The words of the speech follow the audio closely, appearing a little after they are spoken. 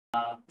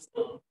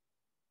So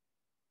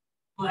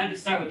go ahead and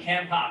start with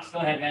Cam Cox. Go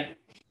ahead, man.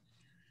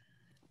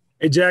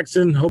 Hey,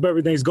 Jackson. Hope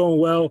everything's going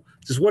well.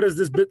 Just what has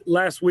this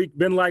last week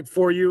been like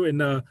for you?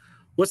 And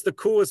what's the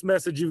coolest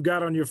message you've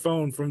got on your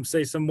phone from,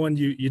 say, someone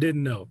you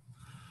didn't know?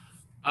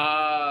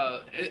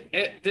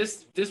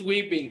 This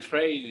week been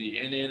crazy,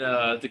 and then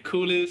the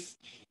coolest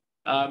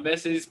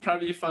message is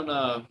probably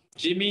from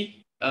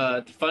Jimmy,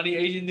 the funny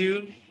Asian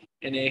dude,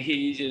 and then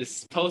he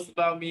just post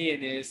about me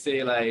and then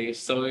say like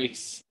so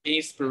it's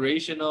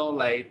inspirational,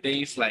 like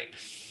things like,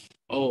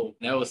 oh,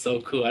 that was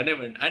so cool. I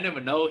never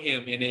know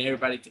him, and then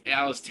everybody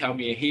else tell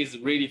me he's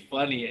really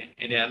funny,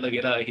 and then I look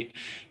it up,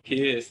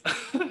 he is.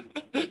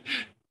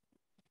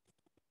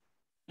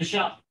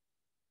 Michelle.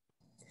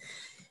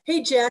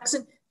 Hey,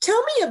 Jackson,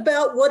 tell me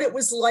about what it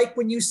was like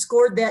when you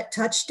scored that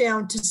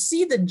touchdown, to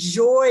see the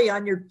joy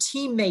on your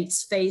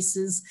teammates'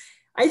 faces.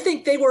 I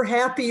think they were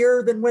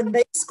happier than when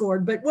they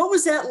scored, but what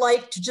was that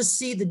like to just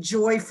see the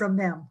joy from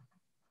them?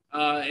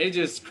 It's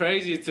just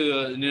crazy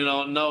to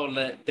know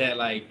that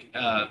like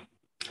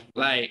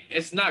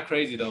it's not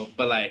crazy though,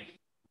 but like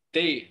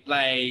they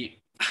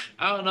like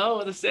I don't know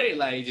what to say.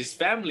 Like just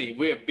family.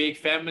 We're a big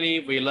family.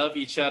 We love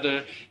each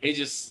other. It's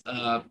just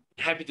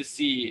happy to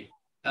see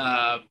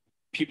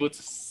people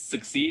to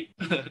succeed.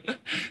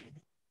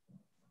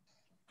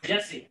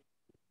 Jesse.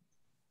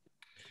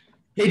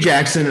 Hey,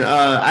 Jackson,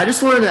 I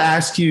just wanted to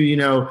ask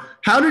you,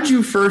 how did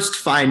you first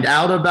find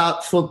out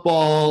about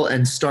football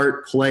and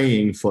start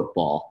playing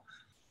football?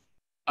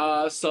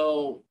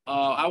 So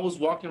I was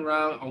walking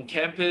around on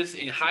campus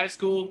in high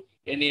school,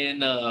 and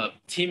then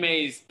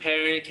teammate's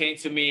parent came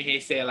to me.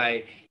 He said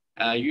like,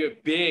 "You're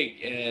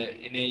big,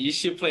 and then you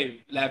should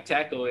play left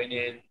tackle." And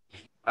then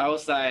I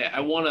was like,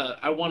 I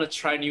wanna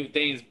try new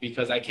things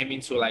because I came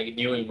into like a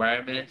new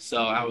environment.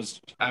 So I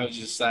was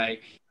just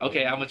like,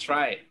 okay, I'm gonna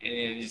try it,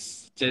 and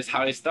it's just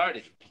how it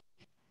started.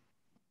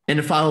 And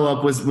to follow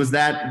up, was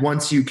that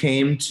once you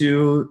came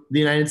to the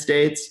United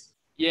States?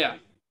 Yeah.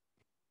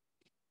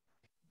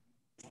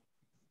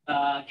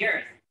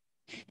 Gareth.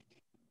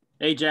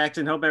 Hey,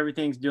 Jackson. Hope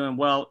everything's doing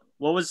well.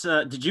 What was?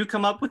 Did you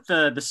come up with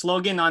the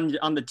slogan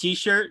on the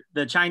T-shirt?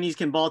 The Chinese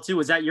can ball too.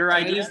 Was that your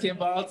idea? Chinese can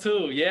ball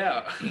too.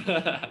 Yeah.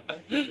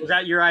 Was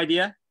that your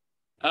idea?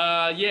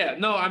 Yeah.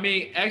 No, I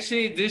mean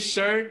actually this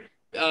shirt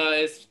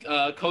is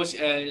Coach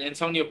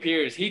Antonio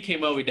Pierce. He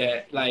came up with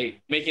that, like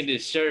making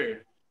this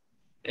shirt,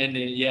 and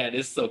then yeah,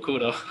 this is so cool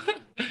though.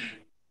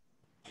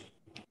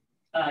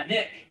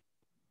 Nick.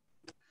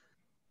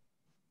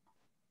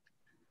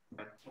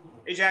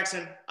 Hey,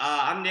 Jackson.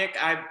 I'm Nick.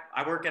 I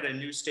work at a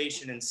news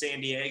station in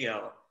San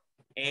Diego.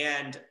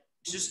 And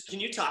just can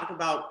you talk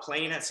about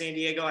playing at San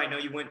Diego? I know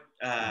you went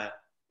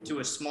to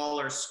a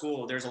smaller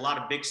school. There's a lot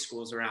of big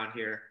schools around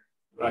here.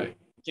 Right.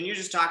 Can you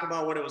just talk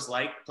about what it was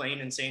like playing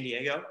in San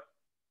Diego?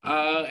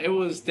 It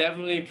was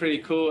definitely pretty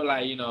cool.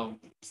 Like,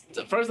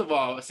 first of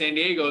all, San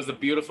Diego is a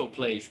beautiful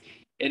place.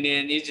 And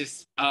then it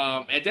just,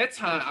 at that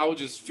time, I would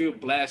just feel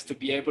blessed to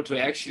be able to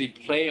actually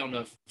play on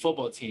a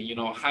football team,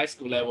 high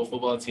school level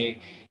football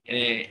team.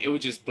 And it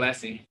was just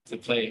blessing to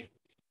play.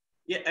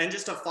 Yeah, and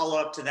just to follow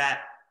up to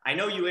that, I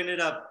know you ended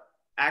up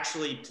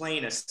actually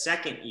playing a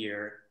second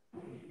year.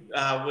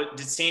 Did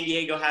San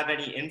Diego have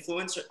any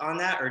influence on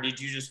that, or did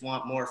you just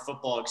want more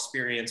football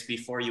experience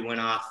before you went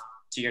off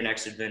to your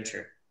next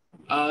adventure?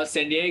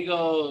 San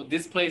Diego,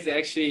 this place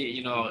actually,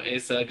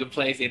 is a good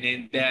place, and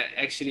then that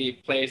actually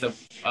plays a,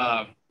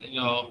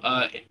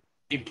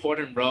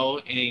 important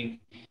role in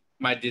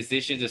my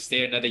decision to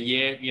stay another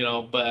year,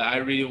 but I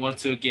really want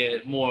to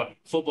get more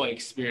football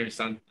experience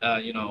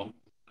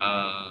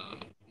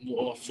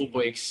more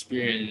football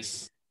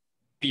experience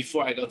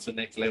before I go to the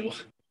next level.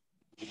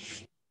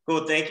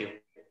 Cool, thank you.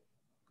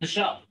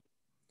 Michelle.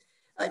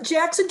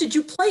 Jackson, did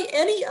you play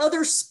any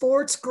other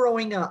sports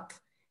growing up?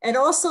 And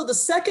also the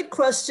second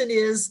question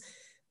is,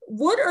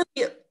 what are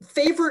the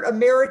favorite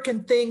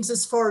American things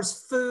as far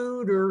as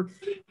food, or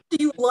do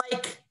you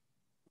like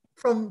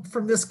from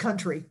this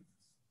country?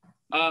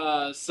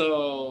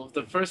 So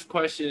the first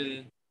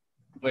question,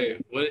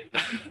 wait, what?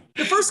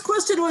 The first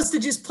question was,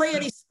 did you play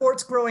any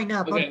sports growing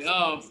up? Okay,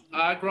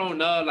 I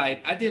grown up,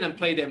 like, I didn't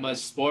play that much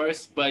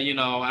sports, but,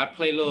 I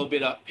played a little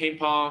bit of ping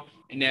pong,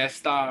 and then I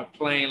started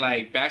playing,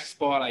 like,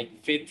 basketball,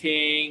 like,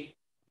 15,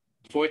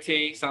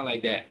 14, something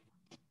like that.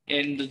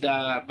 And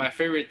my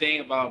favorite thing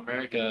about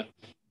America,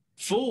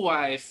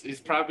 food-wise, is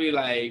probably,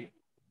 like,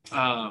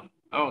 I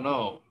don't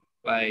know,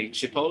 like,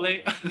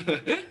 Chipotle.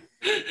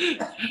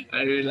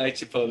 I really like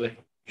Chipotle.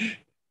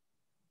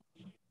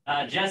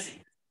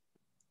 Jesse.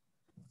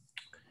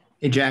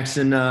 Hey,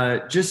 Jackson,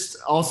 just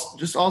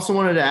also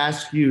wanted to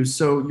ask you,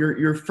 so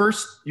you're a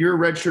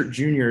redshirt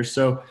junior,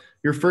 so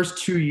your first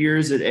 2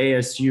 years at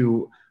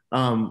ASU,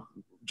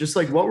 just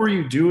like what were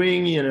you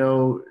doing?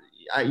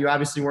 You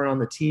obviously weren't on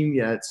the team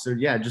yet, so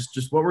yeah,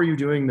 just what were you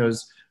doing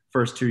those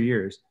first 2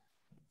 years?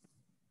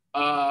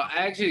 I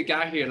actually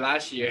got here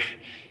last year,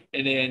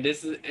 and then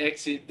this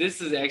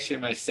is actually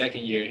my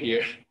second year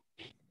here.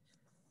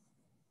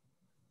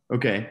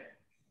 Okay.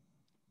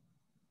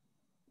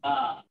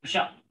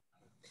 Michelle.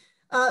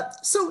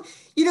 So,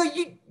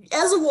 you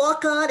as a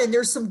walk-on, and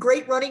there's some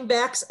great running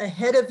backs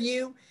ahead of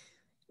you.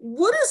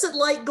 What is it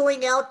like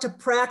going out to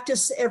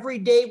practice every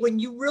day when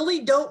you really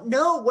don't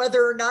know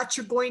whether or not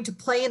you're going to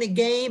play in a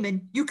game,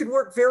 and you can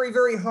work very,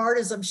 very hard,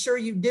 as I'm sure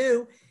you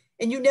do,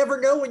 and you never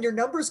know when your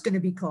number is going to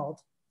be called?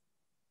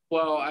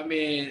 Well, I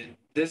mean,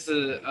 this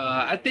is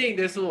I think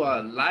this is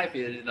what life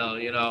is,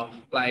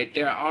 like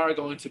there are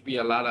going to be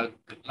a lot of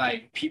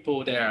like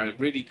people that are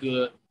really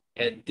good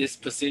at this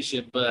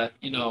position, but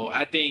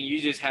I think you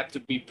just have to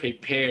be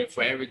prepared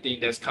for everything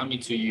that's coming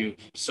to you.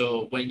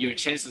 So when your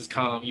chances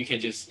come, you can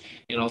just,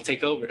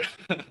 take over.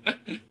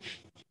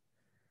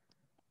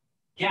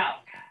 Yeah.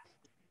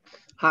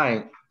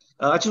 Hi,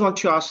 I just want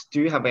to ask,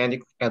 do you have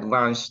any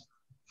advice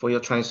for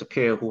your Chinese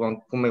peer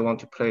who may want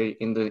to play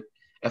in the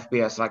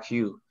FBS like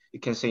you?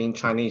 You can say in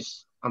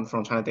Chinese. I'm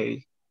from China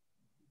Daily.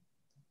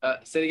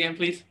 Say it again,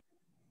 please.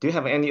 Do you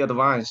have any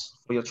advice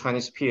for your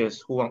Chinese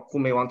peers who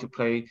may want to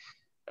play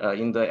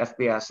in the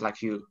FBS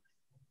like you?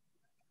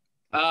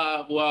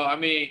 Well, I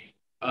mean,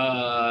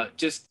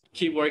 just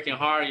keep working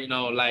hard,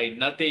 like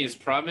nothing is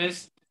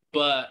promised,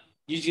 but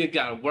you just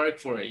gotta work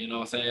for it,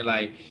 what I'm saying?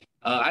 Like,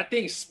 I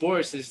think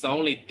sports is the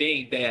only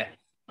thing that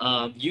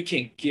you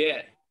can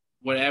get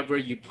whatever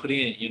you put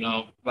in,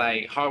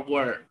 like hard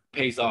work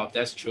pays off.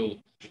 That's true.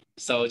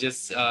 So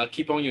just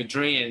keep on your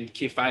dream and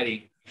keep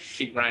fighting,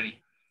 keep grinding.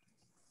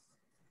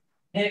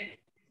 Nick.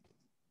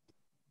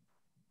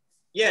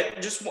 Yeah,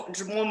 just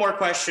one more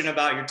question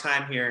about your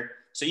time here.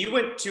 So you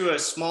went to a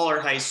smaller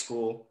high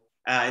school.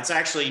 It's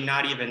actually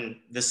not even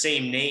the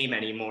same name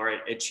anymore.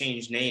 It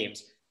changed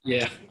names.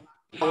 Yeah.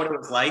 What it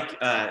was like,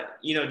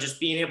 just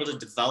being able to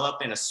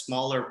develop in a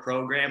smaller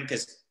program,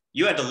 because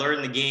you had to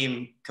learn the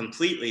game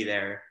completely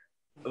there.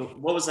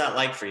 What was that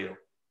like for you?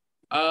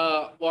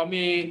 Well, I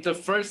mean, the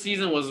first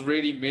season was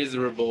really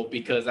miserable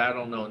because I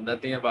don't know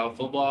nothing about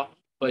football.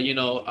 But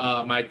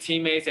my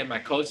teammates and my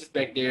coaches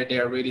back there, they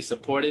are really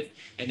supportive,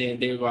 and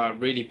then they were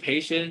really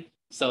patient.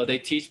 So they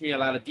teach me a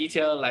lot of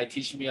detail, like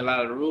teach me a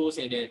lot of rules,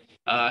 and then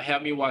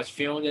help me watch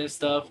films and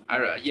stuff.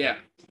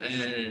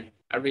 And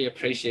I really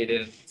appreciate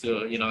it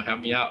to help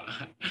me out.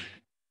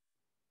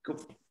 Cool.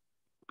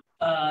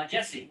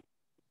 Jesse.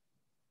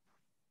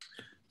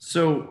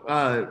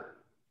 So,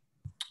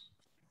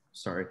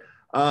 sorry.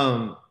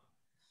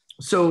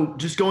 So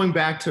just going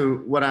back to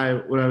what I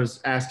was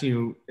asking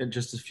you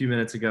just a few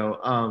minutes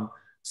ago.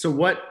 So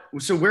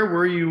where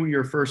were you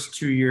your first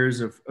 2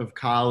 years of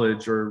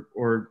college,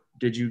 or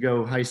did you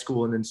go high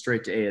school and then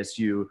straight to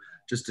ASU?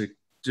 Just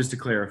to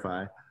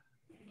clarify.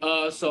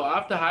 So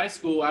after high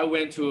school, I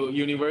went to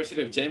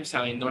University of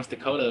Jamestown in North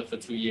Dakota for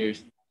 2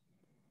 years.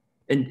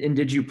 And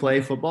did you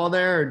play football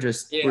there, or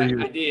just? Yeah,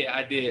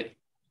 I did.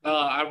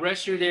 I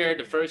redshirted there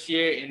the first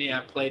year, and then I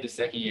played the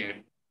second year.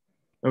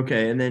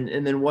 Okay, and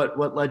then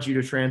what led you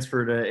to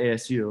transfer to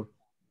ASU?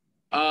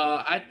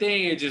 I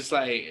think it's just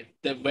like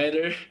the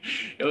weather.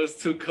 It was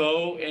too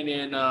cold, and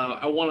then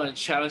I want to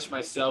challenge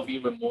myself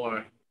even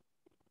more.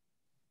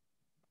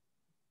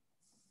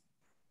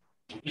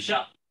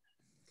 Michelle.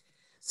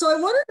 So I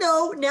want to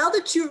know, now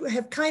that you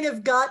have kind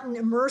of gotten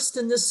immersed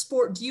in this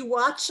sport, do you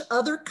watch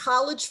other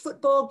college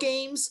football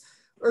games,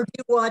 or do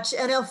you watch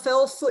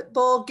NFL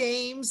football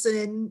games?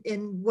 And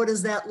what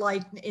is that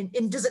like?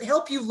 And does it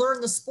help you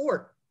learn the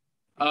sport?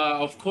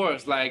 Of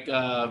course, like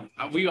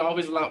we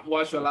always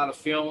watch a lot of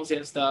films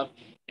and stuff,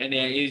 and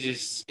then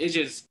it's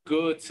just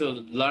good to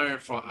learn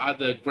from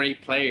other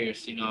great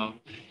players, and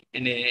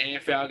then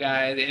NFL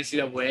guys,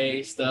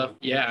 NCAA stuff.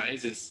 Yeah,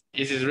 it's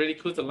just really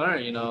cool to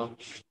learn.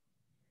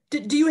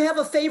 Do you have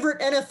a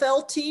favorite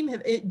NFL team?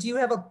 Do you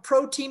have a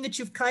pro team that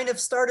you've kind of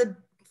started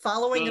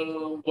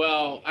following?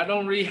 Well, I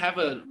don't really have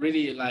a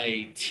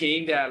like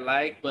team that I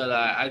like, but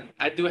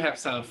I do have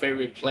some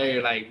favorite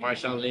player like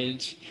Marshawn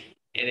Lynch.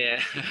 And then,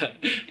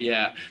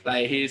 yeah,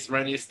 like his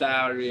running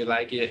style, I really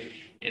like it.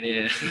 And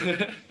then,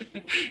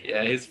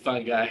 yeah, he's a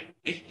fun guy.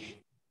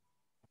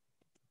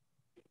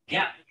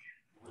 Yeah.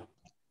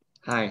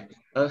 Hi.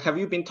 Have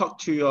you been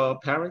talked to your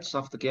parents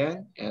after the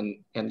game? And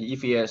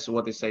if yes,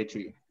 what they say to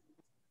you?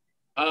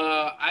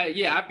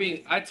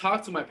 I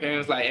talk to my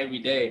parents like every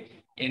day.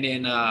 And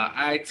then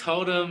I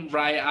told them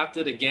right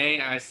after the game,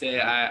 I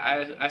said,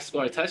 I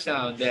scored a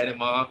touchdown, Dad and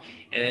Mom.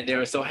 And they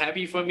were so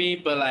happy for me.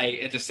 But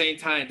like at the same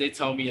time, they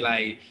told me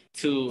like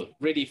to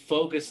really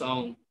focus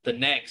on the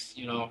next,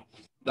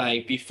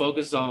 like be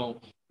focused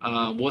on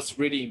what's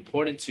really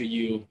important to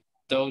you.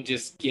 Don't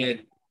just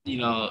get, you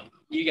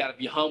got to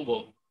be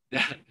humble.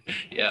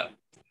 Yeah.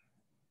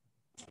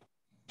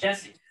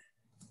 Jesse.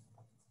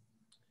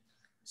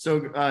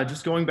 So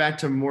just going back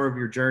to more of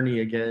your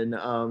journey again,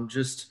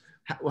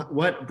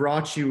 what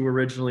brought you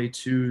originally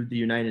to the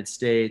United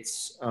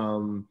States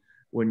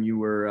when you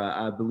were,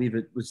 I believe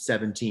it was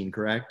 17,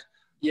 correct?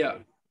 Yeah.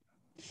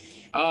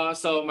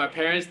 So my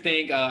parents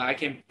think I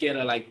can get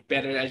a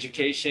better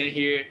education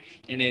here,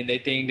 and then they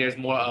think there's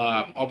more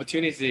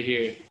opportunities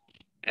here,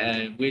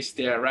 and which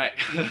they're right.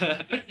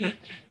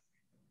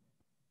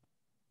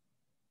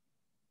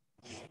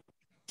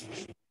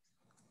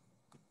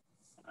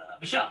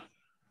 Michelle.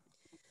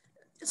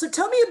 So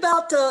tell me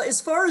about, as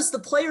far as the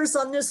players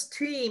on this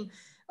team,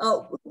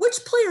 which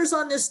players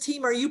on this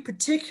team are you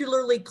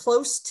particularly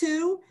close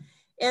to?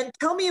 And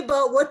tell me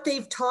about what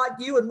they've taught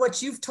you and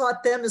what you've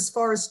taught them as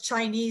far as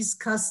Chinese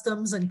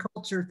customs and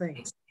culture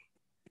things.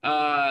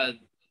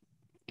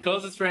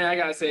 Closest friend, I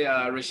gotta say,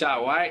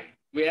 Rashad White.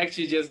 We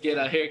actually just get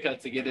a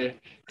haircut together,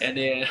 and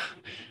then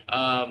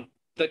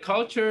the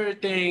culture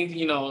thing,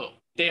 you know,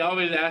 they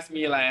always ask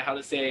me like how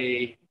to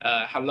say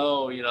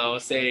hello, you know,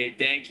 say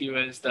thank you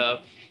and stuff.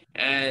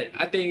 And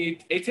I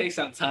think it takes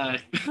some time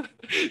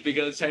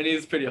because Chinese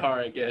is pretty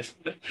hard, I guess.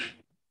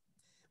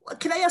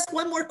 Can I ask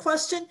one more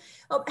question?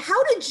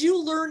 How did you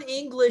learn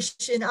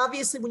English? And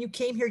obviously when you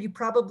came here, you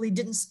probably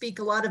didn't speak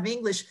a lot of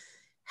English.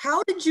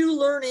 How did you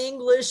learn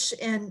English?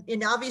 And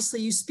obviously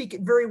you speak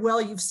it very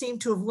well. You've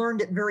seemed to have learned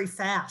it very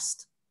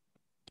fast.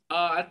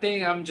 I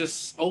think I'm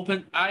just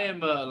open. I am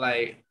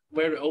like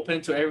very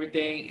open to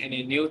everything and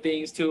then new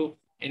things too.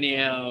 And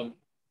then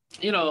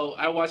you know,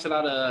 I watch a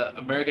lot of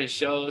American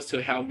shows to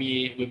help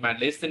me with my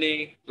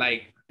listening,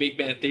 like Big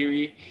Bang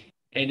Theory.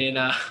 And then,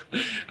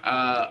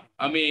 I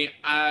mean,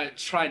 I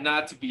try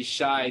not to be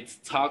shy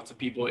to talk to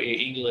people in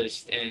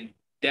English, and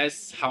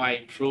that's how I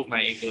improve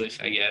my English,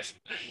 I guess.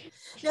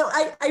 Now,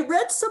 I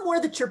read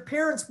somewhere that your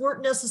parents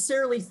weren't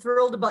necessarily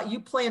thrilled about you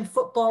playing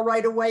football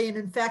right away. And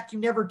in fact, you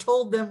never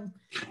told them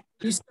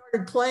you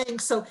started playing.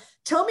 So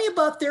tell me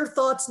about their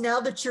thoughts now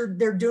that you're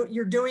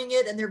doing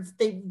it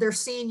and they're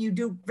seeing you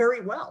do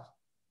very well.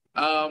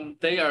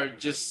 They are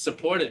just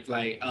supportive.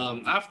 Like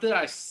after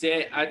I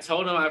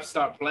told them I've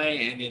started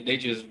playing, and then they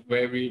just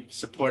very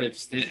supportive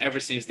ever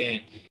since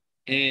then.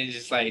 And it's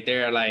just like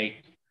they're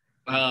like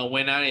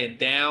when I am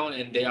down,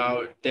 and they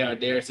are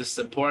there to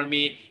support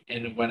me,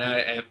 and when I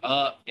am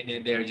up, and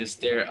then they're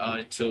just there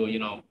to, you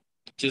know,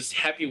 just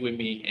happy with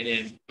me, and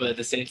then but at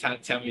the same time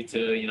tell me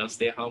to, you know,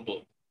 stay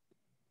humble.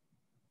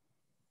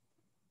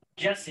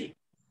 Jesse.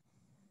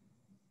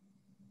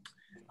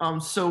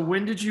 So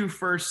when did you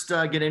first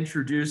get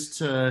introduced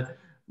to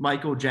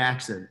Michael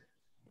Jackson?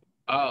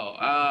 Oh,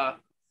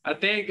 I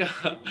think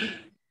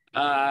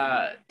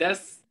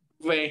that's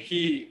when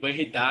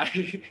he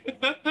died.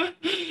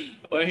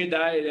 When he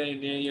died,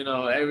 and then, you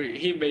know,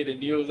 he made the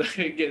news.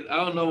 I guess I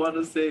don't know what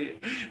to say,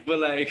 but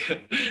like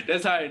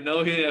that's how I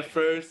know him at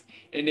first.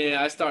 And then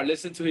I started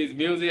listening to his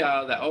music.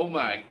 I was like, oh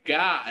my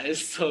God,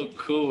 it's so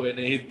cool. And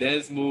then his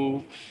dance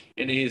move,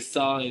 and then his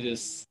song is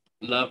just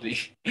lovely.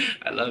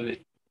 I love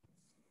it.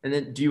 And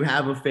then do you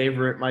have a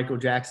favorite Michael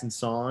Jackson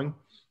song?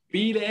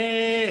 Be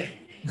there,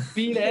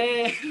 be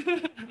there.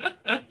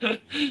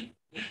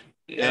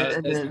 Yeah,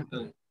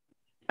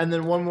 and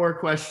then one more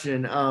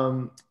question.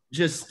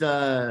 Just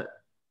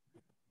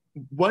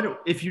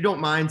what, if you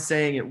don't mind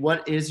saying it,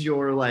 what is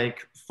your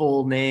like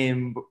full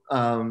name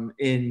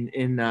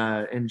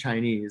in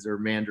Chinese or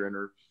Mandarin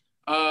or?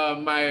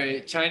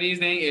 My Chinese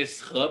name is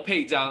He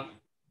Peizhang.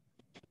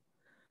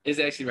 It's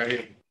actually right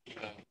here.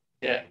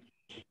 Yeah.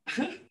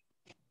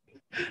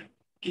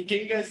 Can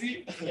you guys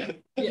see?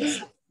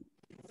 Yes.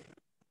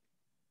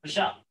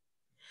 Michelle.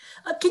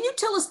 Can you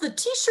tell us the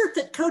T-shirt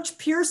that Coach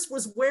Pierce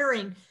was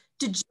wearing?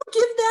 Did you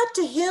give that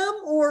to him,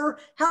 or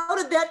how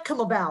did that come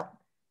about?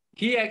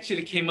 He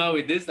actually came up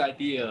with this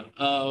idea.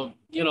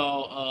 You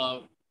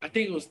know, I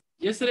think it was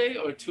yesterday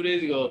or 2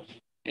 days ago,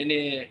 and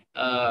then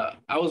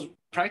I was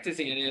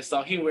practicing, and then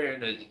saw him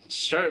wearing a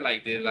shirt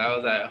like this. I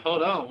was like,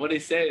 hold on, what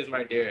it says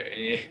right there.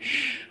 And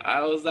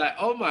I was like,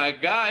 oh my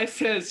God, it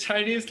says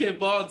Chinese can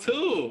ball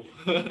too.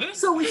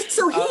 So he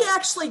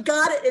actually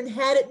got it and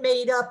had it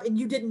made up, and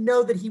you didn't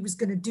know that he was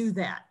going to do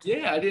that.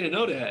 Yeah, I didn't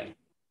know that.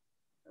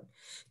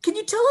 Can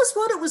you tell us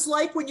what it was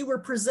like when you were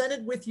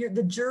presented with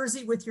the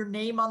jersey with your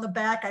name on the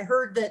back? I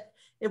heard that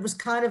it was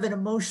kind of an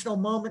emotional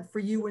moment for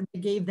you when they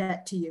gave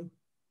that to you.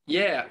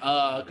 Yeah,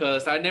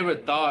 because I never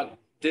thought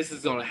this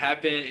is gonna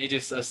happen. It's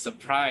just a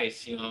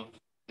surprise, you know.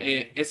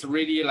 It's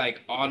really like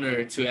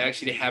honor to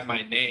actually have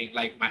my name,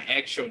 like my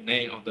actual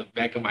name, on the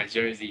back of my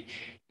jersey,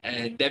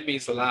 and that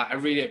means a lot. I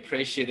really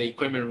appreciate the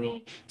equipment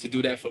room to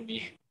do that for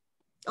me.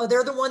 Oh,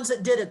 they're the ones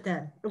that did it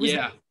then.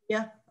 Yeah.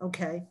 Yeah.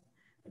 Okay.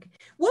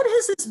 What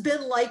has this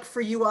been like for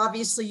you?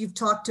 Obviously,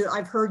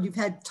 I've heard you've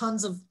had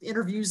tons of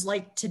interviews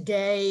like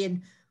today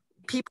and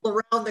people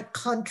around the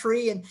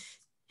country. And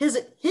has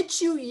it hit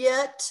you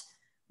yet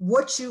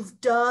what you've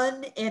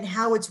done and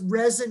how it's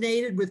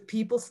resonated with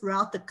people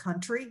throughout the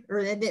country, or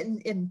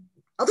in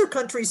other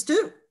countries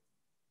too?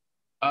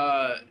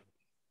 What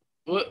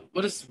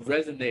does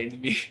resonate to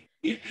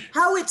me?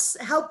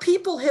 How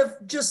people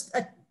have just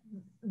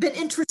been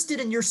interested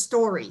in your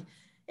story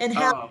and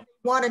how they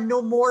want to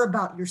know more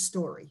about your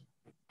story.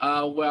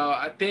 Well,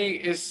 I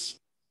think it's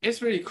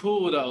really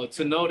cool though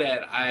to know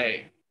that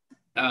I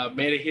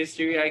made a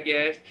history, I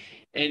guess,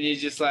 and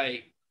it's just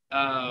like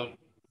I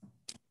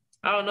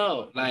don't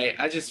know, like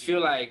I just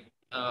feel like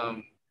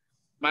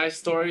my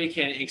story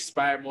can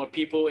inspire more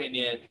people, and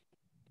then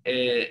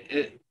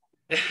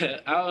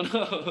I don't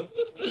know.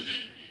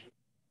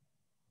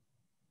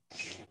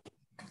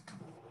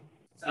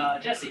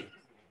 Jesse.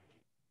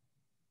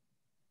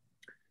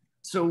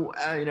 So,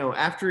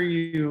 after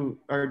you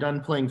are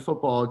done playing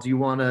football, do you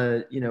want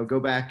to, go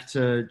back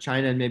to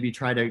China and maybe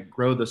try to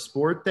grow the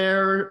sport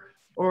there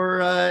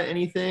or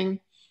anything?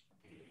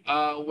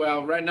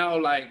 Well, right now,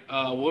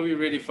 what we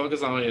really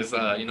focus on is,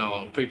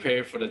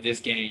 prepare for this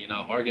game.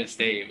 Oregon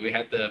State, we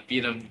had to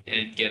beat them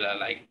and get a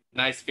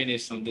nice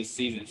finish on this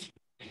season.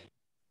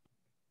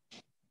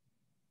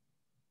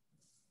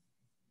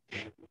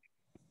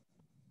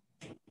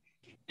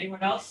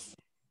 Anyone else?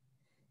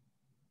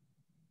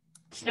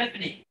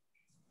 Stephanie.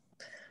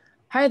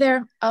 Hi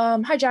there.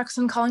 Hi,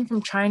 Jackson, calling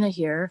from China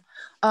here.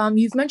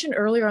 You've mentioned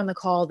earlier on the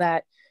call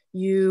that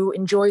you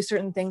enjoy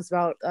certain things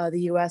about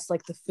the US,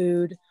 like the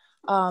food.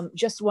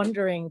 Just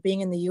wondering,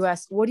 being in the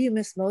US, what do you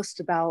miss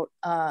most about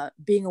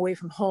being away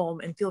from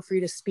home? And feel free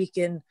to speak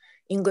in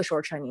English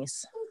or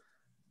Chinese.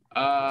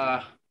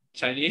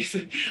 Chinese.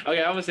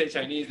 Okay, I would say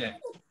Chinese then.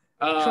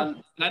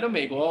 来到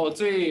美国，我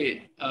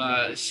最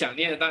想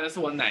念的当然是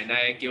我奶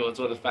奶给我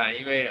做的饭，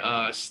因为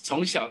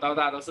从小到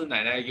大都是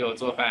奶奶给我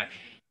做饭，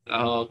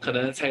然后可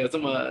能才有这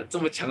么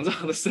强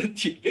壮的身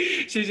体，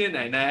谢谢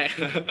奶奶。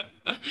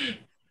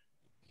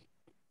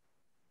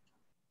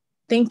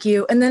Thank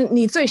you. And then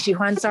你最喜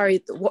欢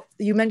sorry, what,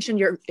 you mentioned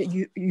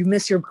you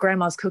miss your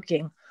grandma's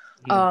cooking.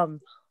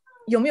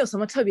 有没有什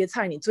么特别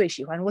菜你最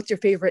喜欢 What's your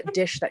favorite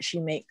dish that she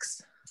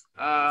makes?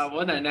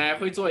 我奶奶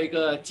会做一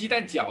个鸡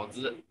蛋饺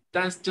子，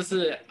但是就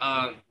是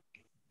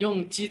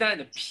用鸡蛋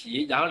的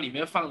皮，然后里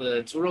面放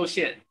的猪肉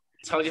馅，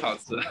超级好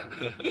吃。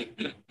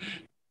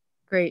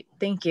Great,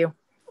 thank you.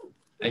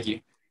 Thank you.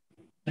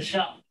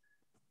 Michelle.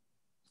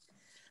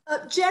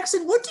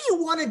 Jackson, what do you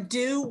want to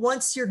do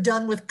once you're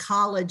done with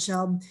college?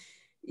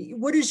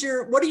 What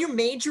are you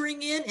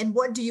majoring in, and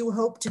what do you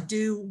hope to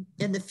do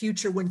in the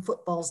future when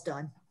football's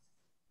done?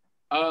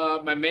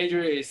 My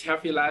major is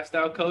healthy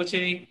lifestyle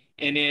coaching,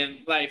 and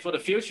then for the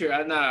future, I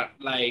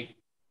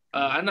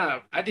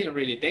didn't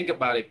really think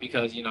about it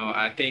because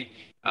I think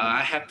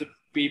I have to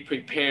be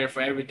prepared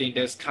for everything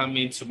that's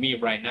coming to me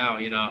right now,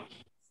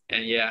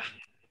 and yeah.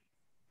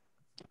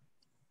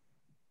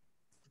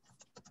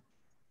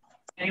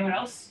 Anyone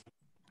else?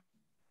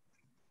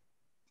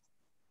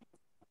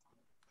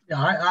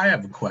 Yeah, I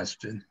have a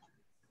question.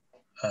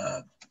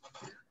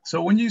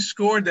 So when you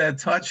scored that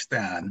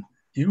touchdown,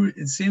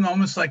 it seemed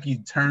almost like you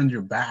turned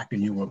your back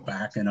and you were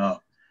backing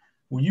up.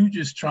 Were you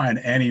just trying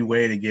any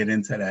way to get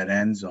into that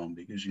end zone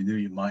because you knew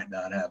you might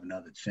not have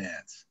another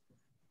chance?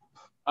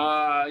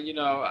 I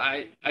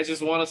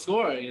just want to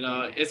score.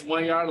 It's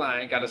 1 yard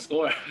line, got to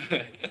score.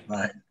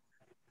 Right.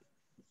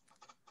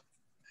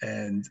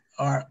 And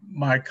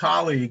my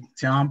colleague,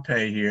 John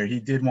Pei here, he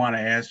did want to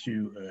ask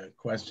you a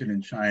question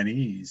in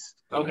Chinese.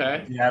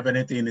 Okay. Do you have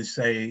anything to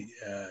say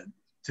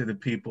to the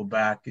people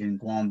back in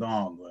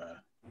Guangdong,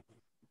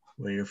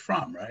 where you're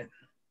from, right?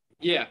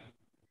 Yeah.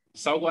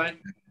 Shaoguan.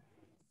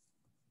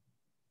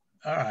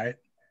 All right.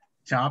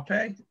 John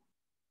Pei?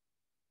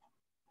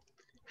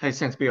 Hey,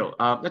 thanks, Bill.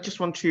 I just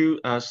want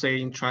to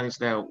say in Chinese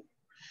that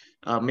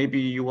maybe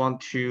you want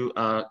to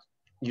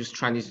use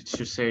Chinese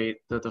to say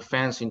the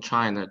fans in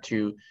China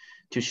to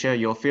share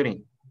your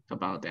feeling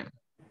about them.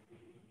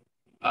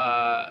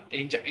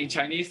 In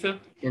Chinese too?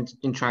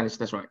 In Chinese,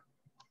 that's right.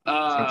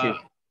 Thank you.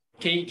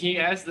 Can you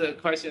ask the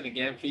question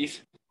again,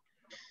 please?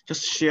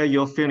 Just share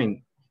your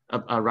feeling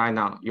right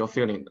now, your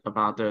feeling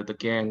about the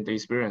game, the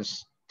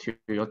experience to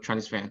your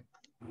Chinese fan.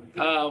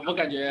 我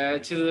感觉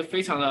其实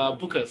非常的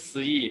不可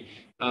思议，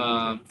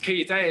可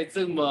以在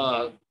这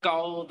么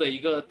高的一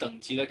个等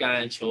级的橄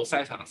榄球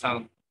赛场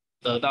上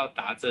得到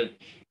达阵，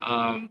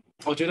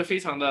我觉得非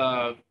常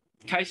的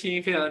开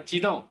心，非常的激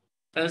动。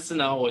但是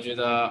呢，我觉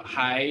得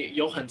还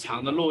有很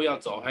长的路要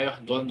走，还有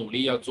很多努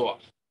力要做，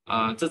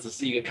这只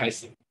是一个开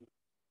始。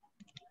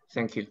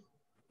Thank you.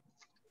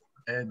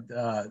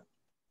 And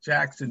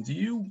Jackson,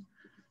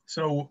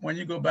 so when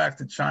you go back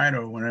to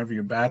China or whenever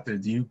you're back there,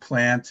 do you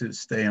plan to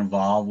stay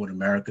involved with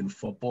American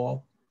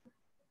football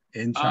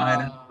in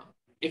China?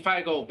 If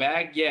I go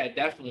back, yeah,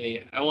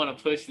 definitely. I want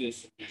to push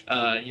this,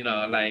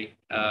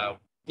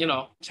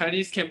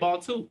 Chinese can ball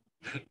too.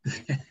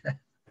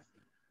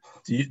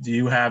 Do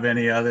you have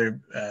any other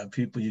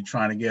people you're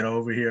trying to get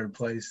over here to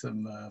play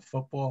some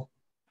football?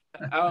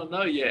 I don't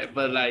know yet,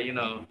 but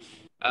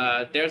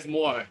there's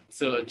more.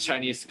 So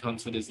Chinese come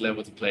to this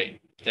level to play,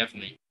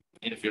 definitely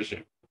in the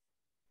future.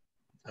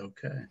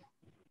 Okay.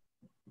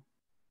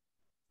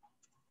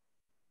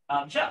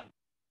 Chuck.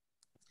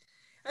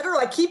 I don't know.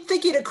 I keep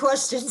thinking of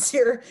questions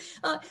here.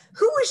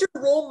 Who was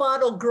your role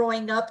model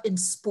growing up in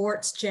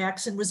sports,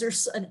 Jackson? Was there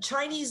a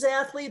Chinese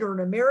athlete or an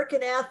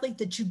American athlete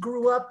that you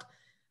grew up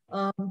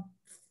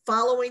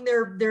following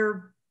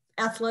their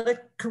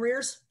athletic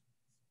careers?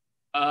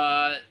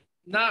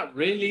 Not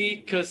really,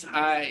 because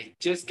I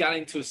just got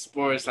into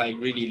sports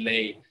really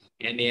late.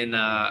 And then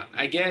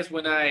I guess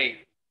when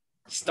I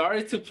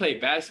started to play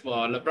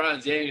basketball,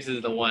 LeBron James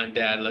is the one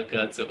that I look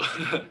up to.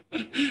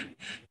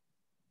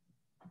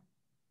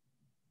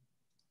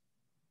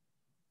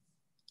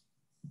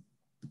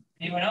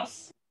 Anyone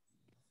else?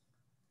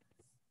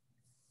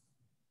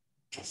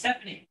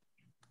 Stephanie.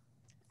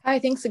 Hi,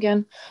 thanks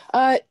again.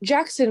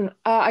 Jackson,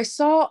 I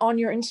saw on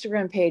your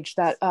Instagram page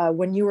that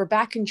when you were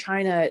back in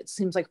China, it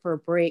seems like for a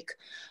break,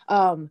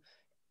 an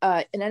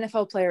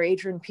NFL player,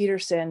 Adrian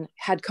Peterson,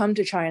 had come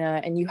to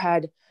China, and you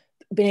had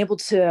been able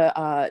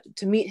to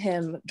meet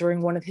him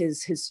during one of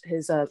his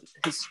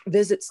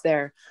visits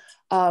there.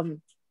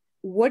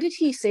 What did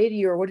he say to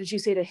you, or what did you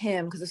say to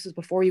him? Because this was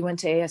before you went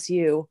to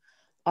ASU,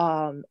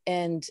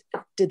 and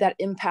did that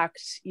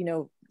impact,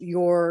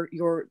 your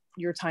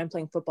time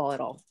playing football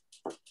at all?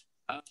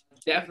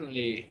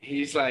 Definitely.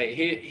 He's like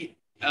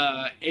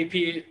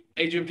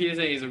Adrian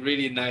Peterson is a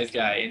really nice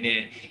guy, and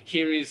then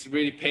he is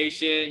really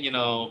patient.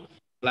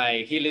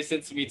 Like he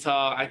listened to me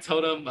talk. I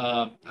told him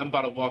I'm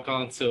about to walk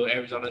on to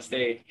Arizona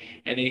State,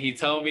 and then he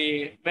told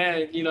me,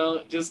 man,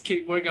 just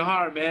keep working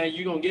hard, man.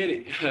 You gonna get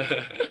it.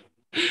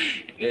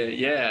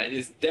 Yeah,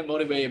 that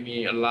motivated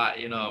me a lot.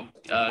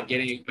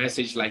 Getting a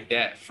message like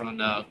that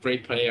from a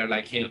great player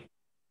like him.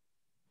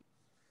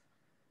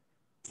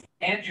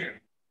 Andrew.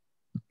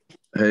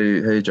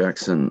 Hey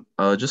Jackson.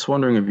 Just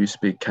wondering if you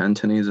speak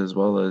Cantonese as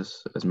well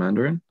as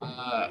Mandarin?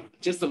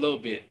 Just a little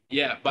bit,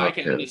 yeah, but I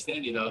can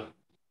understand it though.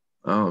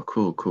 Oh,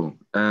 cool.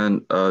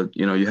 And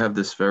you have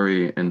this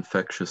very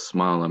infectious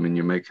smile. I mean,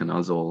 you're making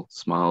us all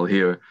smile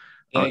here,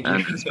 Thank you.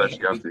 and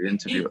especially after the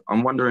interview.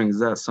 I'm wondering, is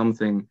that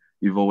something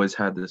you've always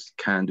had, this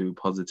can-do,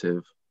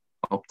 positive,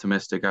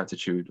 optimistic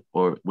attitude,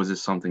 or was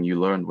this something you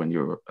learned when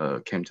you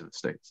came to the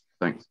States?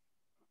 Thanks.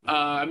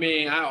 I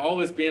mean, I've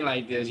always been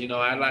like this.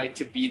 I like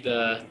to be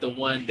the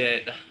one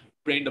that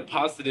bring the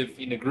positive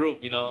in the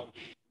group.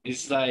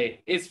 It's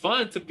like it's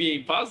fun to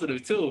be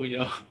positive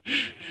too.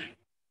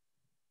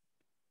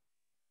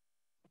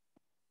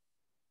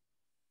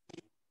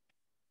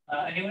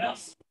 Anyone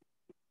else?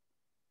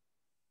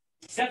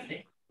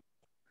 Stephanie.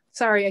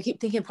 Sorry, I keep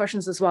thinking of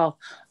questions as well.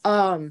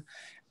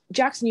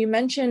 Jackson, you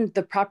mentioned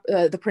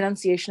the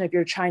pronunciation of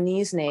your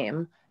Chinese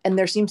name, and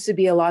there seems to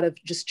be a lot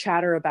of just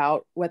chatter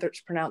about whether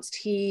it's pronounced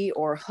he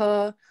or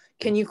he.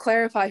 Can you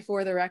clarify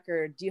for the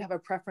record, do you have a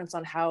preference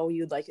on how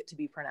you'd like it to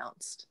be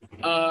pronounced?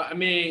 I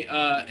mean,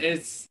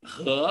 it's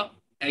he,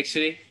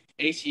 actually.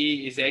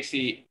 He is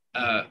actually,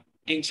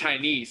 in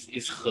Chinese,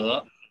 is he.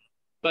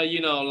 But,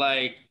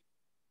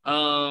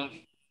 I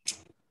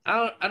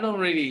don't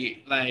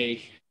really,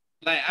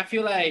 I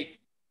feel like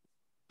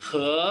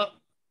he,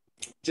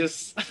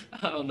 just,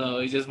 I don't know,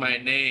 it's just my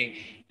name.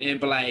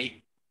 But,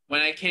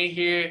 when I came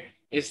here,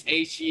 it's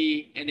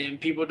he, and then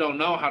people don't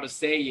know how to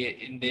say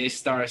it, and they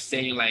start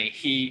saying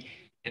he,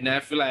 and I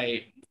feel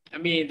like, I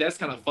mean, that's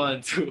kind of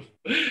fun too.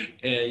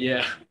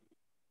 Yeah.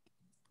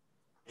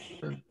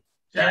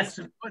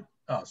 Jackson,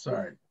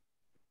 sorry.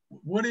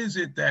 What is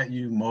it that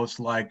you most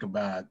like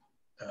about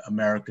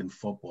American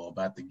football,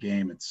 about the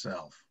game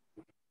itself?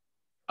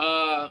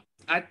 I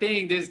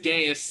think this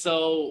game is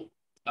so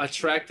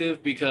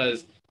attractive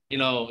because,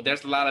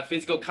 there's a lot of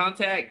physical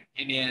contact,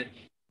 and then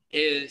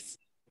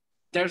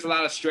there's a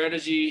lot of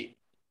strategy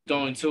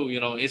going too.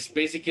 It's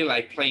basically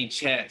like playing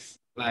chess,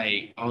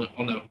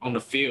 on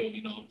the field.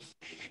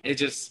 It's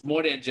just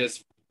more than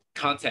just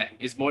contact.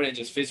 It's more than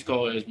just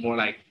physical. It's more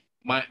like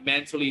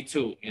mentally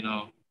too.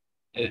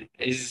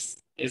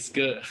 It's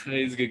good.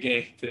 It's a good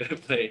game to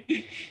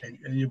play.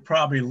 And you're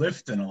probably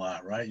lifting a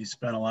lot, right? You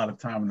spend a lot of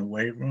time in the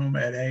weight room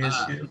at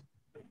ASU.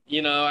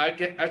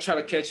 I try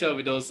to catch up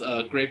with those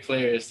great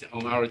players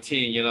on our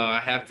team. I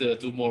have to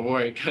do more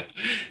work.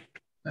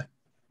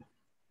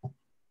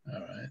 All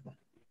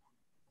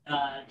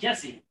right.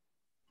 Jesse.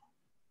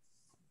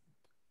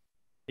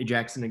 Hey,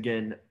 Jackson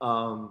again.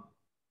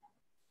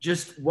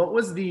 Just what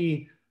was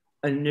the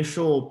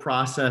initial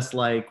process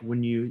like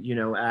when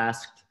you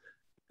asked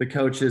the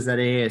coaches at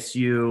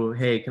ASU,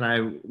 hey, can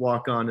I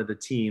walk onto the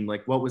team?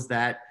 What was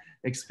that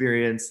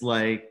experience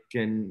like?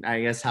 And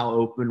I guess how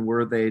open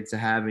were they to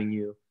having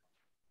you?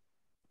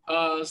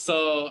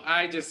 So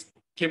I just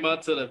came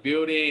up to the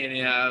building,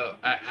 and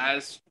I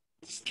asked,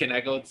 can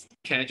I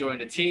join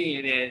the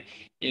team? And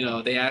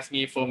then, they asked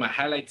me for my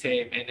highlight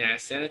tape, and then I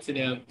sent it to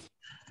them.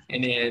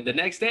 And then the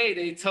next day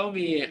they told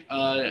me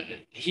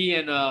he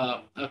and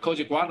Coach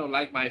Iguano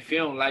liked my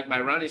film, liked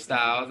my running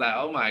style. I was like,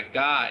 oh my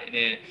God. And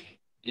then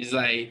it's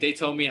like they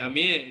told me I'm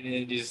in,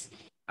 and then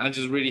I'm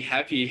just really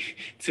happy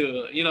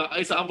to,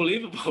 it's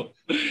unbelievable.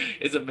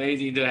 It's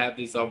amazing to have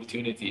this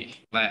opportunity.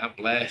 I'm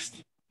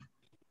blessed.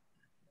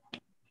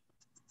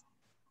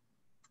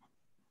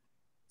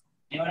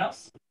 Anyone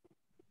else?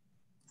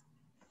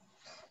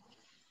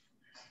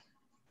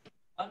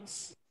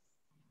 Once.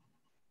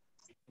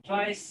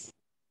 Twice.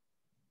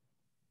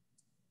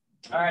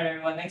 All right,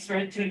 everyone. Thanks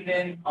for tuning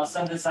in. I'll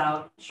send this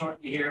out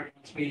shortly here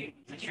once we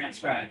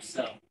transcribe.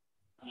 So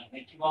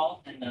thank you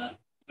all. And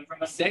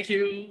from us. Thank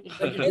you.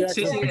 Thank you,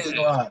 Jackson. Thanks a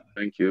lot.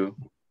 Thank you.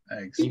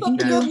 Thanks. Keep up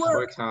the good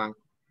work.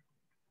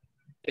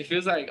 It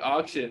feels like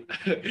auction.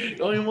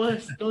 Going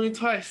once, going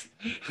twice.